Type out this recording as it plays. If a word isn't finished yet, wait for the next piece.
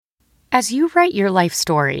As you write your life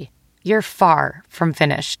story, you're far from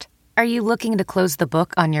finished. Are you looking to close the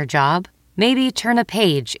book on your job? Maybe turn a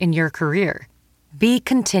page in your career? Be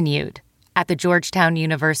continued at the Georgetown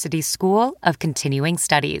University School of Continuing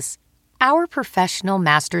Studies. Our professional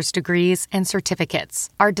master's degrees and certificates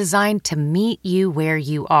are designed to meet you where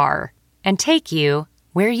you are and take you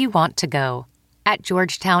where you want to go. At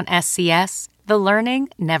Georgetown SCS, the learning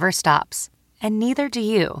never stops, and neither do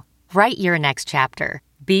you. Write your next chapter.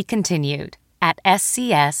 Be continued at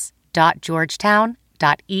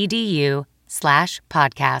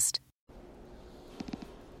scs.georgetown.edu/podcast.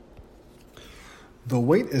 The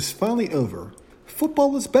wait is finally over.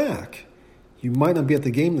 Football is back. You might not be at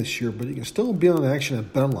the game this year, but you can still be on action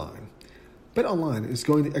at BetOnline. BetOnline is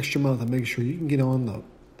going the extra mile to make sure you can get on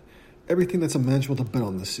everything that's imaginable to bet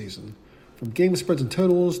on this season. From game spreads and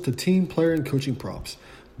totals to team, player, and coaching props,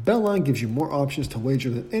 BetOnline gives you more options to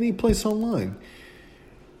wager than any place online.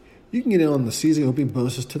 You can get in on the season opening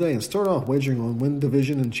bonuses today and start off wagering on win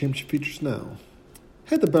division and championship futures now.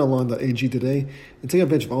 Head to betonline.ag today and take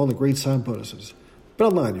advantage of all the great sign bonuses.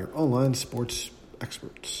 BetOnline, your online sports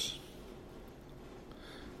experts.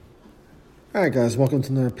 All right, guys, welcome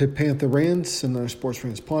to another Pitt Panther Rants and our Sports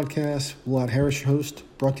Rants podcast. Vlad Harris, your host,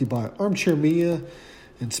 brought to you by Armchair Media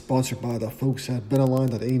and sponsored by the folks at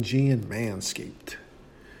betonline.ag and Manscaped.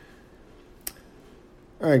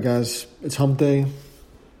 All right, guys, it's hump day.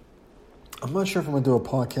 I'm not sure if I'm going to do a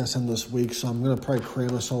podcast in this week, so I'm going to probably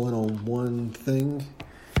cram us all in on one thing.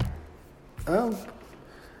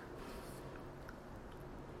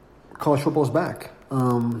 College football is back.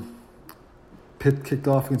 Pitt kicked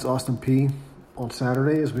off against Austin Peay on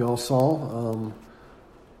Saturday, as we all saw.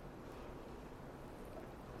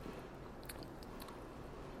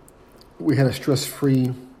 We had a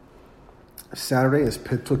stress-free Saturday as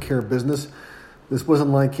Pitt took care of business. This wasn't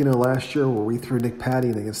like, last year where we threw Nick Patty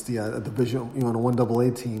against the division, on a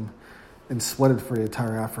 1AA team and sweated for the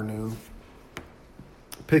entire afternoon.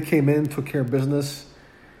 Pitt came in, took care of business.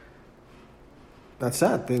 That's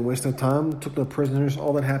that. They wasted no time, took no prisoners,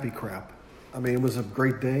 all that happy crap. I mean, it was a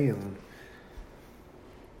great day, and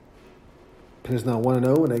Pitt is now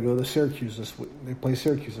 1-0, and they go to Syracuse this week. They play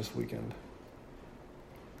Syracuse this weekend.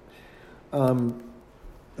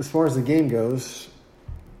 As far as the game goes,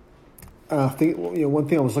 I think one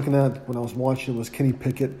thing I was looking at when I was watching was Kenny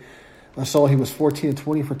Pickett. I saw he was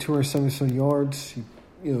 14-20 for 277 yards.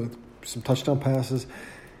 Some touchdown passes.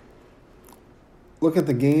 Look at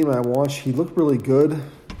the game I watched. He looked really good.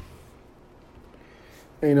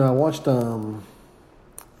 And, I watched. I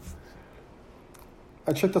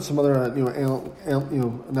checked out some other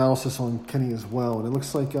analysis on Kenny as well, and it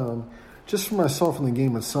looks like just from myself in the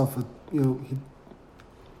game itself,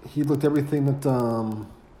 he looked everything that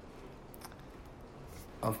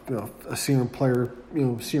a senior player,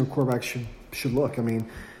 senior quarterback should look. I mean,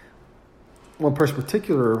 one person in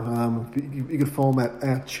particular, you could follow him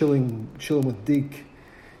at Chilling with Deke.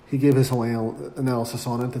 He gave his whole analysis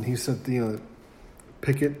on it, and he said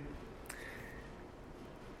Pickett,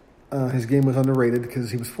 his game was underrated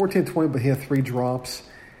because he was 14-20, but he had 3 drops.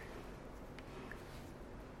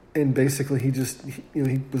 And basically, he was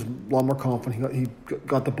a lot more confident. He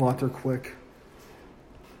got the ball out there quick.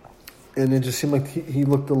 And it just seemed like he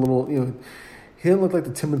looked a little, he didn't look like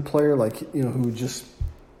the timid player, who just,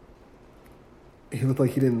 he looked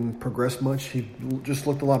like he didn't progress much. He just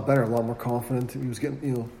looked a lot better, a lot more confident. He was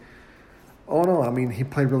getting, he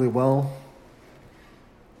played really well.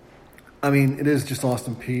 I mean, it is just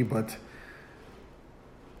Austin Peay, but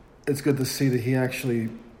it's good to see that he actually,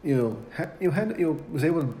 was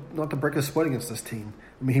able not to break a sweat against this team.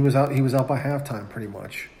 I mean, he was out by halftime pretty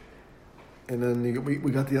much. And then we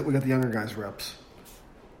got the younger guys reps.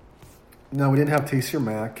 Now, we didn't have Taysier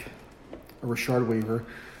Mack or Rashard Weaver.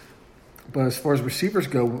 But as far as receivers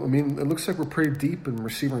go, I mean, it looks like we're pretty deep in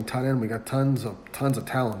receiver and tight end. We got tons of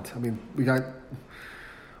talent. I mean, we got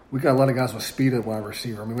a lot of guys with speed at wide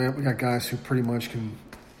receiver. I mean, we got guys who pretty much can,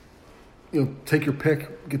 take your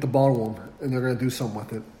pick, get the ball to them, and they're going to do something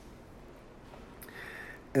with it.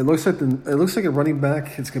 It looks like a running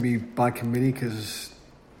back. It's going to be by committee because,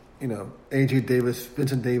 A.J. Davis,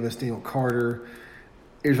 Vincent Davis, Daniel Carter,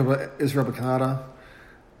 Israel Canada,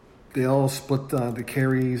 they all split the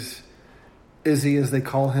carries. Izzy, as they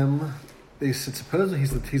call him, they said supposedly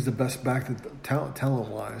he's the best back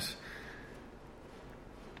talent-wise.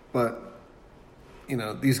 But,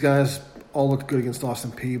 these guys all looked good against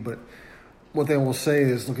Austin Peay. But one thing I will say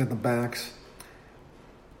is, looking at the backs,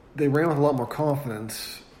 they ran with a lot more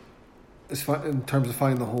confidence in terms of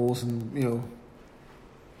finding the holes and,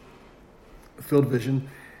 field vision.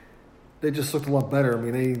 They just looked a lot better. I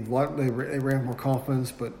mean, they ran with more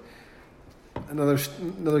confidence, but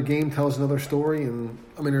another game tells another story, and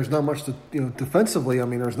I mean, there's not much to defensively. I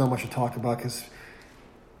mean, there's not much to talk about because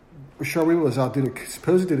Rashard Weaver was out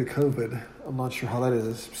supposedly due to COVID. I'm not sure how that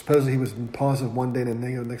is. Supposedly he was positive one day and then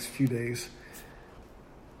negative the next few days.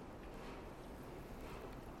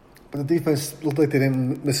 But the defense looked like they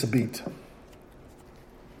didn't miss a beat.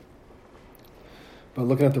 But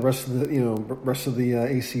looking at the rest of the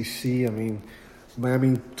ACC, I mean,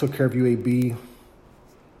 Miami took care of UAB,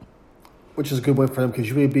 which is a good win for them because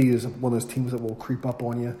UAB is one of those teams that will creep up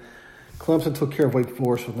on you. Clemson took care of Wake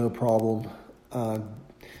Forest with no problem.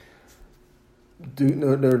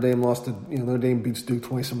 Notre Dame lost to Notre Dame beats Duke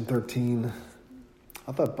 27-13.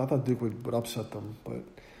 I thought Duke would upset them, but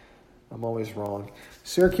I'm always wrong.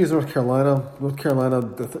 Syracuse, North Carolina. North Carolina,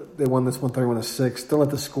 they won this one 31-6. Don't let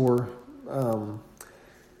the score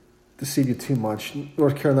deceive you too much.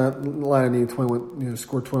 North Carolina needed 21,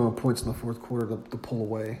 scored 21 points in the fourth quarter to pull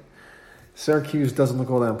away. Syracuse doesn't look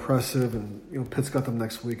all that impressive, and Pitt's got them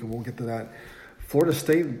next week, and we'll get to that. Florida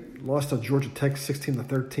State lost to Georgia Tech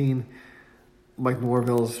 16-13. Mike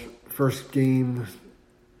Norvell's first game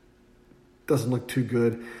doesn't look too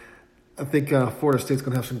good. I think Florida State's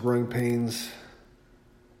going to have some growing pains.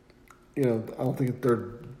 I don't think they're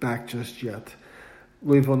back just yet.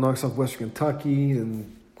 Louisville knocks off Western Kentucky,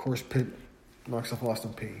 and of course Pitt knocks off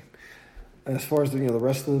Austin Peay. As far as the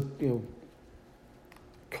rest of the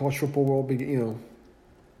college football world,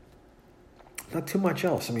 not too much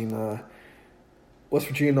else. I mean, West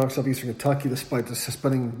Virginia knocks off Eastern Kentucky despite the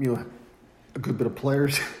suspending a good bit of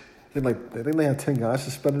players. I think they had 10 guys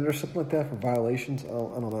suspended or something like that for violations. I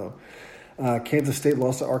don't know. Kansas State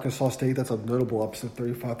lost to Arkansas State. That's a notable upset,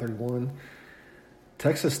 35-31.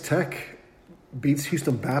 Texas Tech beats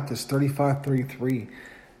Houston Baptist 35-33,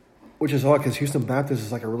 which is odd because Houston Baptist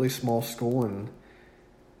is like a really small school, and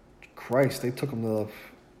Christ, Houston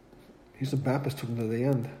Baptist took them to the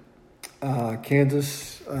end.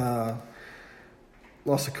 Kansas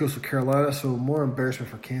lost to Coastal Carolina, so more embarrassment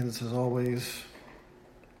for Kansas as always.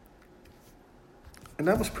 And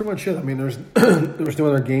that was pretty much it. I mean, there was no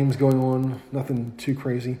other games going on, nothing too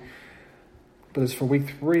crazy. But as for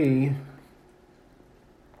week 3,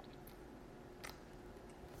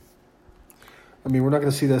 I mean, we're not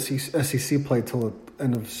going to see the SEC play till the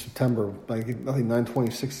end of September. I think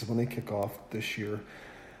 9/26 is when they kick off this year.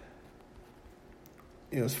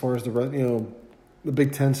 As far as the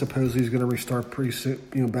Big Ten supposedly is going to restart pretty soon.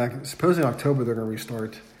 Supposedly in October they're going to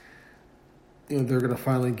restart. They're going to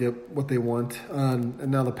finally get what they want, and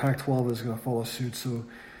now the Pac-12 is going to follow suit. So,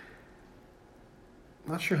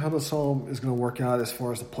 not sure how this all is going to work out as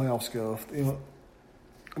far as the playoffs go.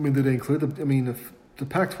 Do they include if the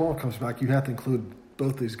Pac-12 comes back, you have to include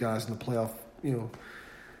both these guys in the playoff. In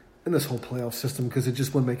this whole playoff system because it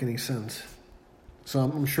just wouldn't make any sense. So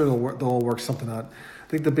I'm sure they'll all work something out. I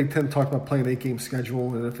think the Big Ten talked about playing an 8-game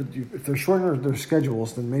schedule, and if they're shortening their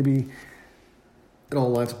schedules, then maybe it all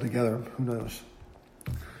lines up together. Who knows?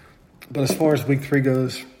 But as far as week 3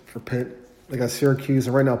 goes for Pitt, they got Syracuse,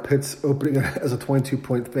 and right now Pitt's opening as a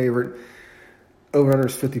 22-point favorite. Over-under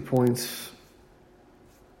is 50 points.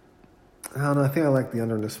 I don't know. I think I like the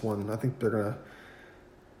under in this one. I think they're going to...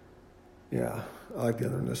 Yeah, I like the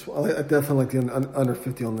under in this one. I definitely like the under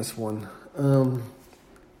 50 on this one.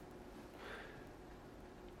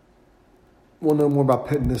 We'll know more about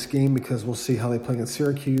Pitt in this game because we'll see how they play against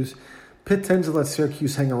Syracuse. Pitt tends to let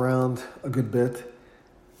Syracuse hang around a good bit.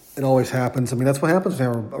 It always happens. I mean, that's what happens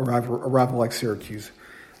when you have a rival like Syracuse.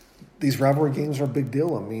 These rivalry games are a big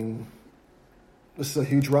deal. I mean, this is a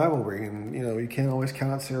huge rivalry, and, you can't always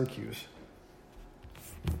count out Syracuse.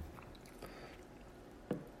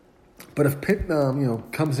 But if Pitt,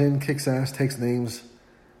 comes in, kicks ass, takes names,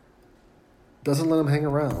 doesn't let them hang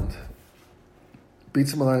around,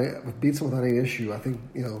 beats them without any issue, I think,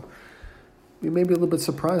 we may be a little bit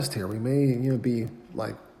surprised here. We may, be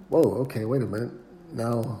like, whoa, okay, wait a minute.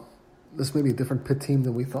 Now, this may be a different Pitt team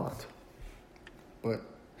than we thought. But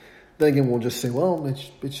then again, we'll just say, well,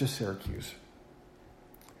 it's just Syracuse.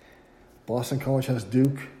 Boston College has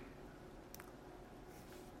Duke.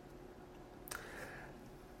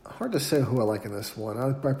 Hard to say who I like in this one.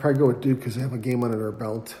 I'd probably go with Duke because they have a game under their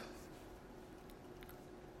belt.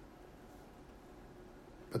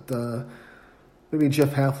 But maybe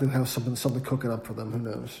Jeff Hafley will have something cooking up for them. Who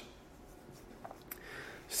knows?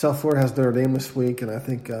 South Florida has Notre Dame this week, and I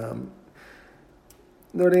think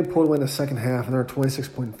Notre Dame pulled away in the second half, and they're a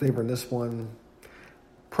 26-point favorite in this one.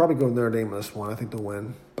 Probably go with Notre Dame in this one. I think they'll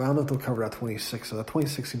win. But I don't know if they'll cover that 26. So that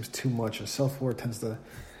 26 seems too much, and South Florida tends to,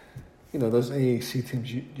 those AAC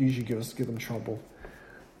teams usually give them trouble.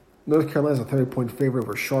 North Carolina's a 30-point favorite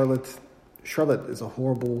over Charlotte. Charlotte is a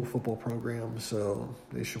horrible football program, so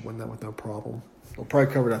they should win that with no problem. They'll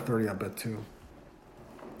probably cover that 30, I bet, too.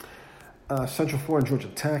 Central Florida and Georgia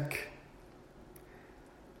Tech.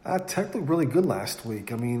 Tech looked really good last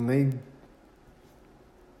week. I mean,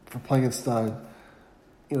 for playing against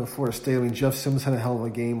Florida State. I mean, Jeff Sims had a hell of a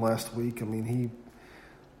game last week. I mean, he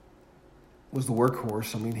was the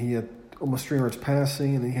workhorse. I mean, he had almost 300 yards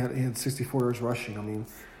passing, and he had 64 yards rushing. I mean,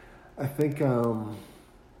 I think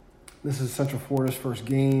this is Central Florida's first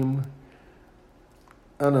game.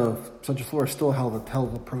 I don't know if Central Florida is still a hell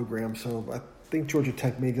of a program, so I think Georgia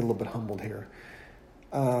Tech may get a little bit humbled here.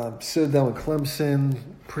 Citadel and Clemson,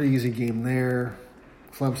 pretty easy game there.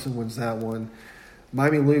 Clemson wins that one.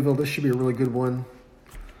 Miami-Louisville, this should be a really good one.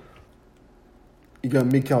 You got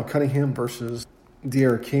Mikael Cunningham versus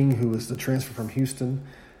De'Ara King, who is the transfer from Houston.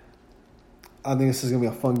 I think this is going to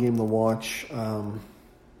be a fun game to watch.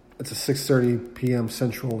 It's a 6:30 p.m.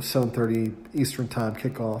 Central, 7:30 Eastern Time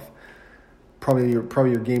kickoff. Probably your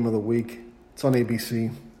game of the week. It's on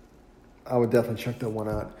ABC. I would definitely check that one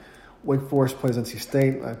out. Wake Forest plays NC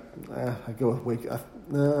State. I go with I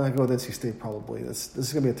go with NC State probably. This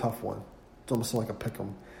is going to be a tough one. It's almost like a pick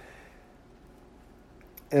 'em.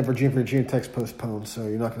 And Virginia Tech's postponed, so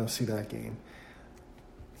you're not going to see that game.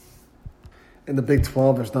 In the Big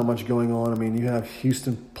 12, there's not much going on. I mean, you have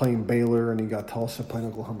Houston playing Baylor, and you got Tulsa playing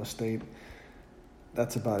Oklahoma State.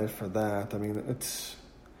 That's about it for that. I mean, if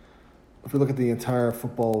we look at the entire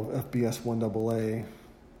football FBS 1AA,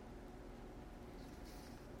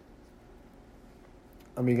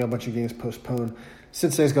 I mean, you got a bunch of games postponed.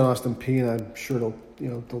 Cincinnati's got Austin Peay, and I'm sure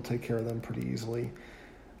they'll take care of them pretty easily.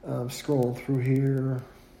 Scrolling through here,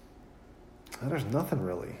 there's nothing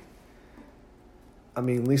really. I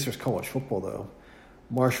mean, at least there's college football though.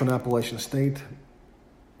 Marshall and Appalachian State,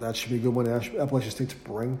 that should be a good one. Appalachian State's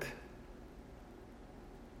ranked.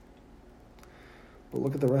 But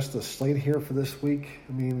look at the rest of the slate here for this week.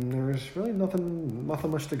 I mean, there's really nothing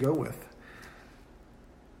much to go with.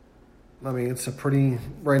 I mean,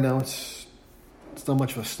 right now it's not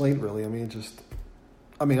much of a slate really. I mean,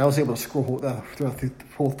 I was able to scroll throughout the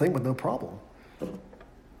whole thing with no problem.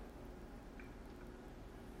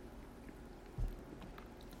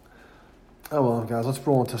 Oh well, guys, let's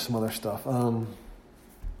roll into some other stuff. The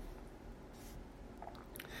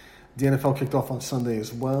NFL kicked off on Sunday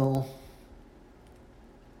as well.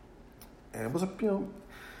 And it was it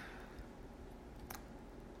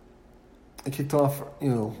kicked off,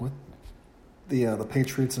 with the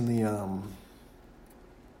Patriots and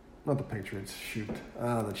not the Patriots,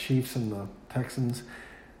 the Chiefs and the Texans.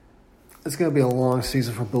 It's going to be a long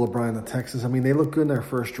season for Bill O'Brien and the Texans. I mean, they looked good in their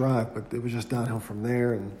first drive, but it was just downhill from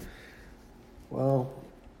there. And, well,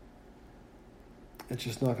 it's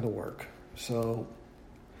just not going to work. So,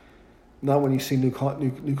 not when you see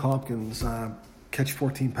Nuke Hopkins catch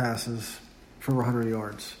 14 passes for 100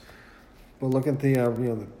 yards. But look at the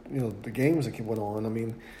the games that went on. I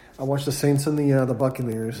mean, I watched the Saints and the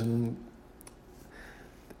Buccaneers, and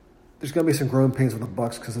there's going to be some growing pains with the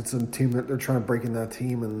Bucs because it's a team that they're trying to break in that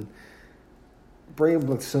team, and Brady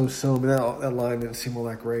looked so. I mean, that line didn't seem all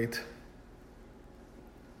that great.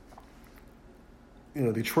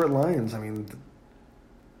 Detroit Lions, I mean,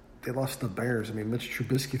 they lost to the Bears. I mean, Mitch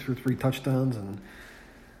Trubisky threw 3 touchdowns, and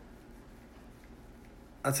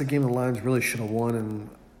that's a game the Lions really should have won. And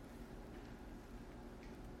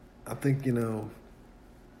I think, in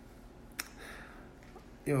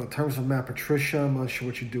terms of Matt Patricia, I'm not sure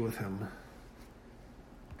what you do with him.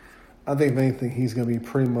 I think, if anything, he's going to be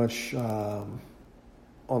pretty much on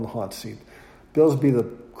the hot seat. Bills beat the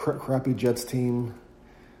crappy Jets team.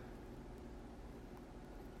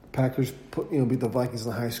 Packers beat the Vikings in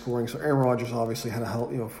the high scoring. So Aaron Rodgers obviously had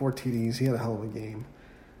 4 TDs. He had a hell of a game.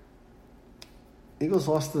 Eagles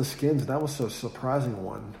lost to the Skins. That was a surprising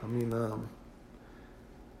one. I mean,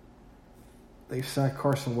 they sacked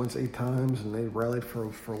Carson Wentz 8 times, and they rallied for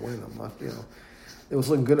a win. It was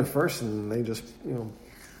looking good at first, and they just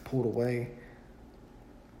pulled away.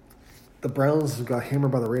 The Browns got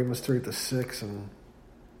hammered by the Ravens 3-6, and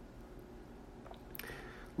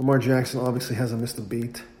Lamar Jackson obviously hasn't missed a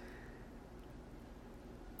beat.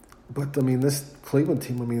 But I mean, this Cleveland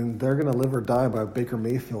team, I mean, they're going to live or die by Baker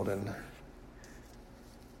Mayfield, and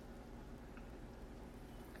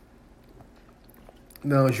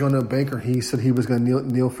now, as you all know, Baker, he said he was going to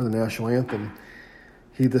kneel for the national anthem.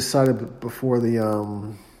 He decided before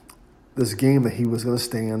this game that he was going to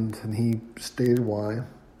stand, and he stated why.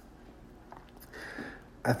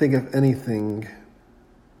 I think, if anything,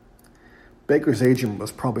 Baker's agent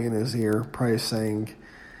was probably in his ear, probably saying,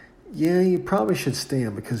 yeah, you probably should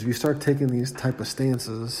stand, because if you start taking these type of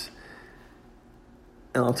stances,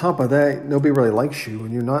 And on top of that, nobody really likes you,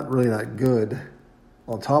 and you're not really that good.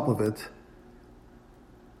 On top of it,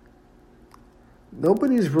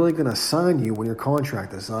 nobody's really going to sign you when your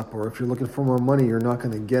contract is up, or if you're looking for more money, you're not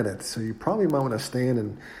going to get it. So you probably might want to stand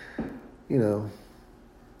and,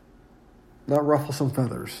 not ruffle some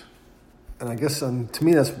feathers. And I guess, to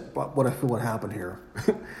me, that's what I feel what happened here.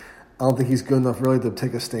 I don't think he's good enough really to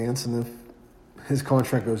take a stance, and if his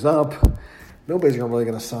contract goes up, nobody's really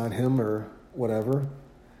going to sign him or whatever.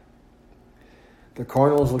 The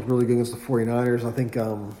Cardinals looked really good against the 49ers. I think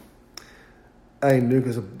Nuke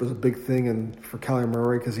was a big thing and for Kyler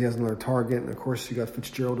Murray because he has another target. And, of course, you got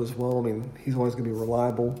Fitzgerald as well. I mean, he's always going to be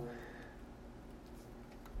reliable.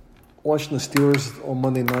 Watching the Steelers on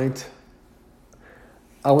Monday night,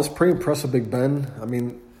 I was pretty impressed with Big Ben. I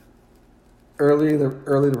mean, early there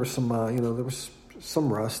was some there was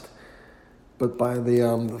some rust, but by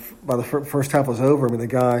the first half was over. I mean, the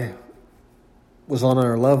guy was on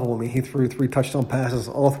our level. I mean, he threw 3 touchdown passes,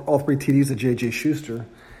 all 3 TDs to J.J. Schuster,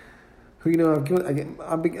 who I'm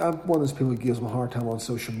one of those people who gives him a hard time on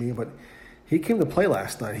social media, but he came to play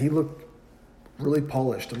last night. He looked really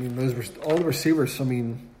polished. I mean, those were all the receivers. I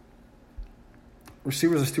mean,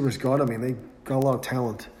 receivers the Steelers got. I mean, they got a lot of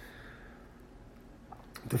talent.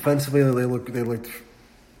 Defensively, they looked like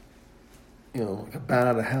a bat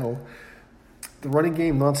out of hell. The running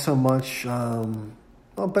game, not so much.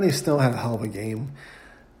 Benny Snell had a hell of a game.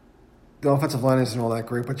 The offensive line isn't all that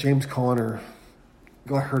great, but James Conner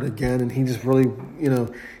got hurt again, and he just really,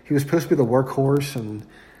 he was supposed to be the workhorse, and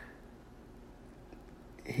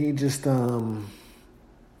he just, I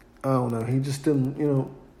don't know, he just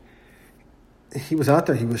didn't, he was out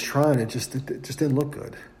there, he was trying, it just didn't look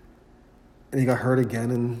good. And he got hurt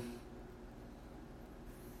again, and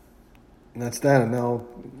that's that, and now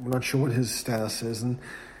we're not sure what his status is, and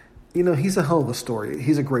he's a hell of a story.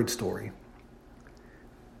 He's a great story.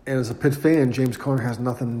 And as a Pitt fan, James Conner has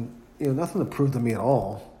nothing to prove to me at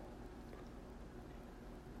all.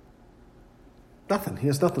 Nothing. He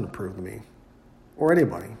has nothing to prove to me or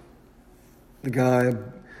anybody. The guy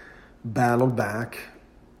battled back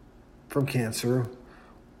from cancer,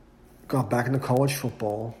 got back into college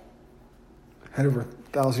football, had over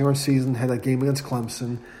 1,000-yard season, had that game against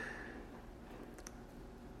Clemson.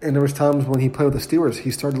 And there was times when he played with the Steelers, he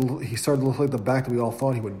started to look like the back that we all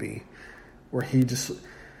thought he would be, where he just,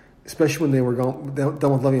 especially when they were done with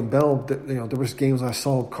Le'Veon Bell, there was games I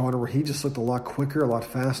saw of Conner where he just looked a lot quicker, a lot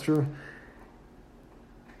faster.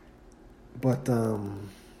 But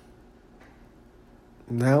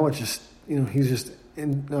now it's just he's just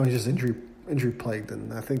injury plagued,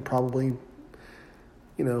 and I think probably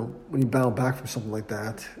when you battle back from something like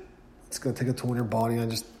that, it's going to take a toll on your body. I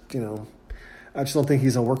just don't think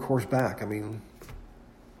he's a workhorse back. I mean,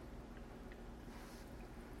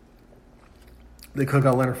 they could have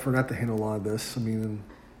got Leonard Fournette to handle a lot of this. I mean,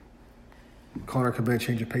 Conner could maybe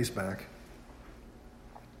change of pace back.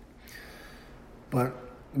 But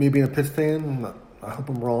me being a Pitt fan, I hope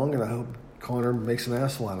I'm wrong, and I hope Conner makes an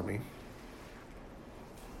asshole out of me.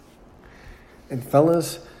 And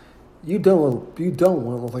fellas, you don't want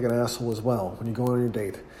to look like an asshole as well when you go on your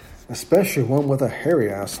date, especially one with a hairy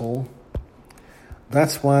asshole.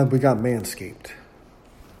 That's why we got Manscaped.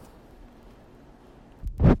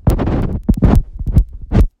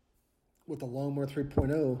 With the Lawnmower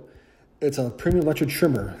 3.0, it's a premium electric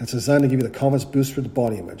trimmer that's designed to give you the confidence boost for the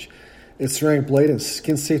body image. Its ceramic blade and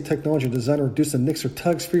skin-safe technology are designed to reduce the nicks or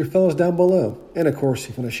tugs for your fellows down below. And, of course,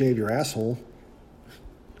 if you want to shave your asshole.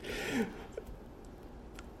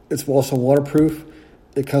 It's also waterproof.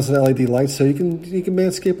 It comes with LED lights, so you can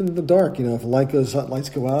manscape in the dark. If the lights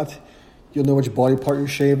go out, you'll know which body part you're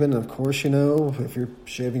shaving. And, of course, if you're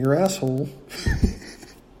shaving your asshole,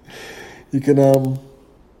 you can,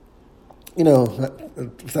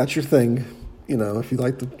 if that's your thing, if you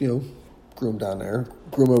like to,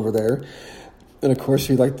 groom over there. And, of course,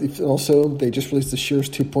 they just released the Shears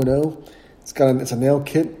 2.0. It's a nail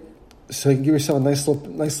kit, so you can give yourself a nice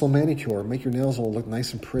little manicure, make your nails all look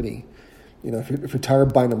nice and pretty. If you're tired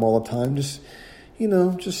of biting them all the time, just you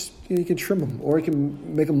can trim them, or you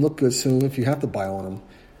can make them look good. So if you have to bite on them,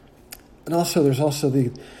 and also there's also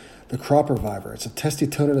the Crop Reviver. It's a testy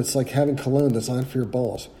toner that's like having cologne designed for your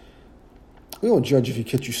balls. We won't judge if you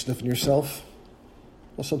catch you sniffing yourself.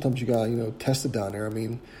 Well, sometimes you got test it down there. I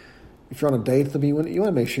mean, if you're on a date, you want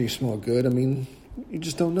to make sure you smell good. I mean, you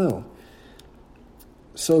just don't know.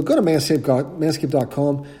 So go to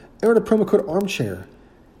manscaped.com, enter the promo code armchair.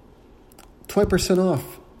 20%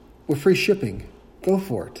 off with free shipping. Go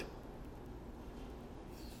for it.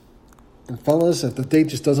 And fellas, if the date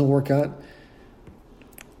just doesn't work out,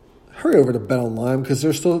 hurry over to BetOnline because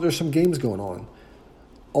there's some games going on.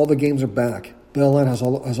 All the games are back. BetOnline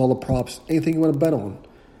has all the props. Anything you want to bet on.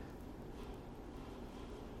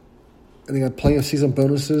 And they got plenty of season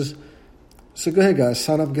bonuses. So go ahead, guys.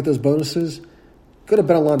 Sign up and get those bonuses. Go to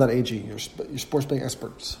betonline.ag, your sports betting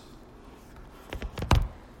experts.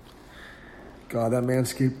 God, that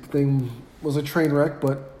Manscaped thing was a train wreck,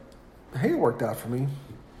 but hey, it worked out for me.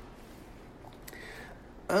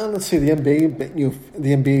 Let's see, the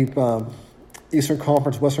NBA Eastern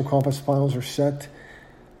Conference, Western Conference Finals are set.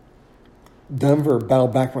 Denver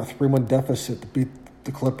battled back from a 3-1 deficit to beat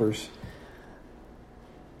the Clippers.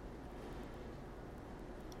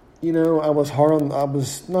 I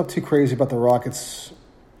was not too crazy about the Rockets.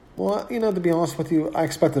 Well, to be honest with you, I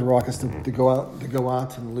expected the Rockets to go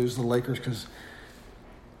out and lose the Lakers because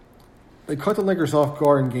they caught the Lakers off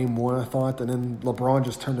guard in Game 1, I thought, and then LeBron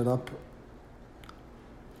just turned it up.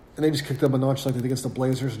 And they just kicked up a notch like they did against the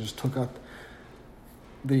Blazers and just took out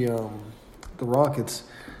the Rockets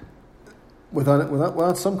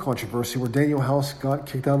without some controversy, where Daniel House got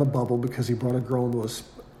kicked out of the bubble because he brought a girl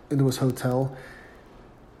into his hotel.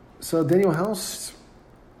 So Daniel House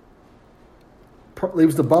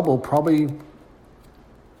leaves the bubble probably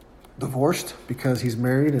divorced because he's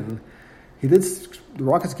married, and the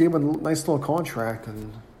Rockets gave him a nice little contract,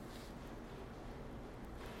 and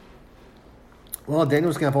well,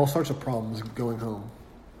 Daniel's gonna have all sorts of problems going home.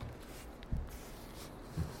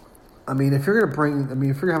 I mean, if you're having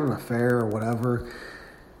an affair or whatever,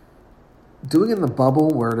 doing it in the bubble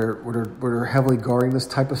where they're heavily guarding this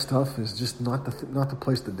type of stuff is just not the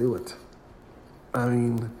place to do it. I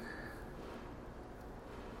mean,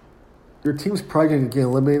 your team's probably going to get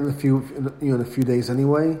eliminated in a few days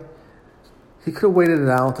anyway. He could have waited it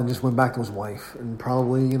out and just went back to his wife and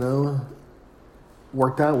probably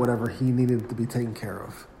worked out whatever he needed to be taken care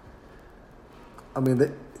of. I mean,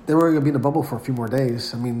 they were going to be in the bubble for a few more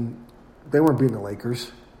days. I mean, they weren't beating the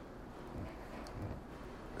Lakers.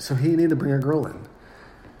 So he needed to bring a girl in.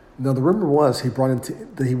 Now, the rumor was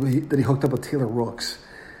that he hooked up with Taylor Rooks.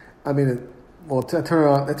 I mean, it turned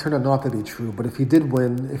out not to be true. But if he did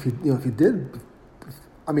win, if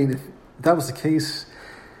that was the case,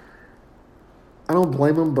 I don't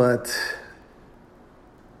blame him. But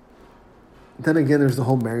then again, there's the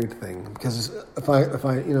whole married thing because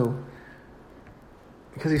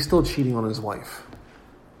because he's still cheating on his wife.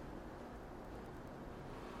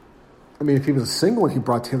 I mean, if he was single and he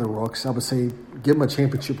brought Taylor Rooks, I would say give him a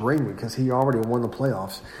championship ring because he already won the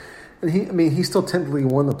playoffs. And he still technically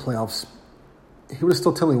won the playoffs. He would have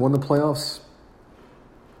still technically won the playoffs,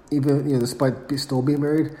 even despite still being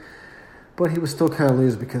married. But he would still kind of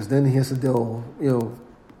lose because then he has to deal.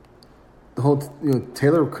 The whole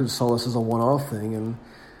Taylor could saw this as a one-off thing,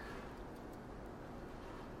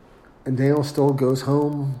 and Daniel still goes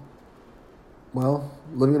home. Well,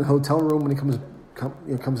 living in a hotel room when he comes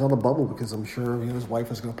out of the bubble because I'm sure his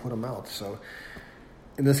wife is going to put him out. So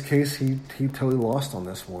in this case, he totally lost on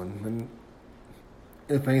this one. And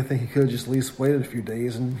if anything, he could have just at least waited a few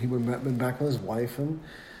days and he would have been back with his wife and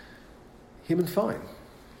he'd been fine.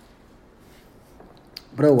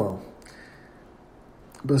 But oh well.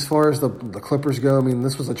 But as far as the Clippers go, I mean,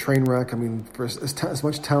 this was a train wreck. I mean, for as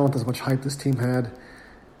much talent, as much hype this team had,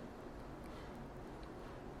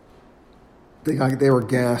 they were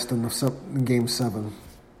gassed in Game 7.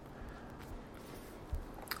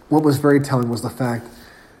 What was very telling was the fact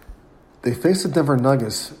they faced the Denver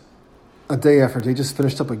Nuggets a day after they just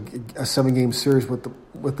finished up a 7-game series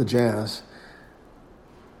with the Jazz.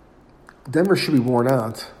 Denver should be worn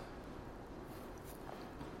out.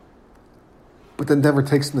 But then Denver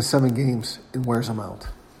takes them to 7 games and wears them out.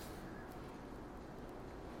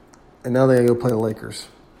 And now they go play the Lakers.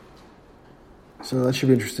 So that should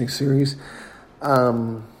be an interesting series.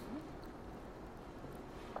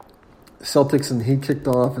 Celtics and Heat kicked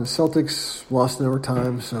off, and Celtics lost in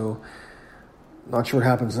overtime, so not sure what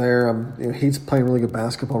happens there. Heat's playing really good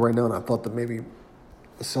basketball right now, and I thought that maybe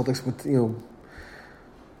the Celtics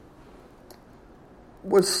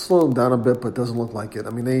would slow them down a bit, but it doesn't look like it. I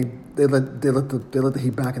mean, they let the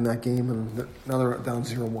Heat back in that game, and now they're down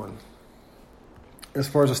 0-1. As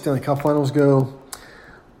far as the Stanley Cup Finals go,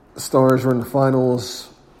 the Stars are in the finals.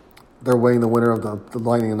 They're weighing the winner of the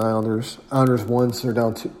Lightning and Islanders. Islanders won, so they're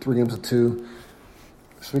down 3-2.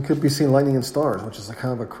 So we could be seeing Lightning and Stars, which is a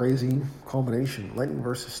kind of a crazy combination. Lightning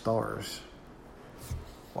versus Stars.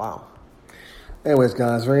 Wow. Anyways,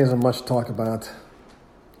 guys, there isn't much to talk about.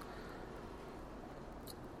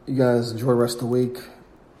 You guys enjoy the rest of the week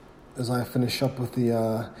as I finish up with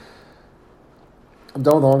I'm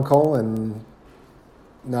done with on-call, and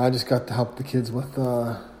now I just got to help the kids with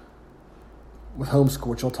homeschool,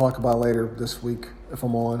 which I'll talk about later this week if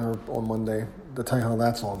I'm on or on Monday. to tell you how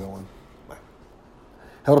that's all going. Bye.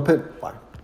 Hell to Pitt. Bye.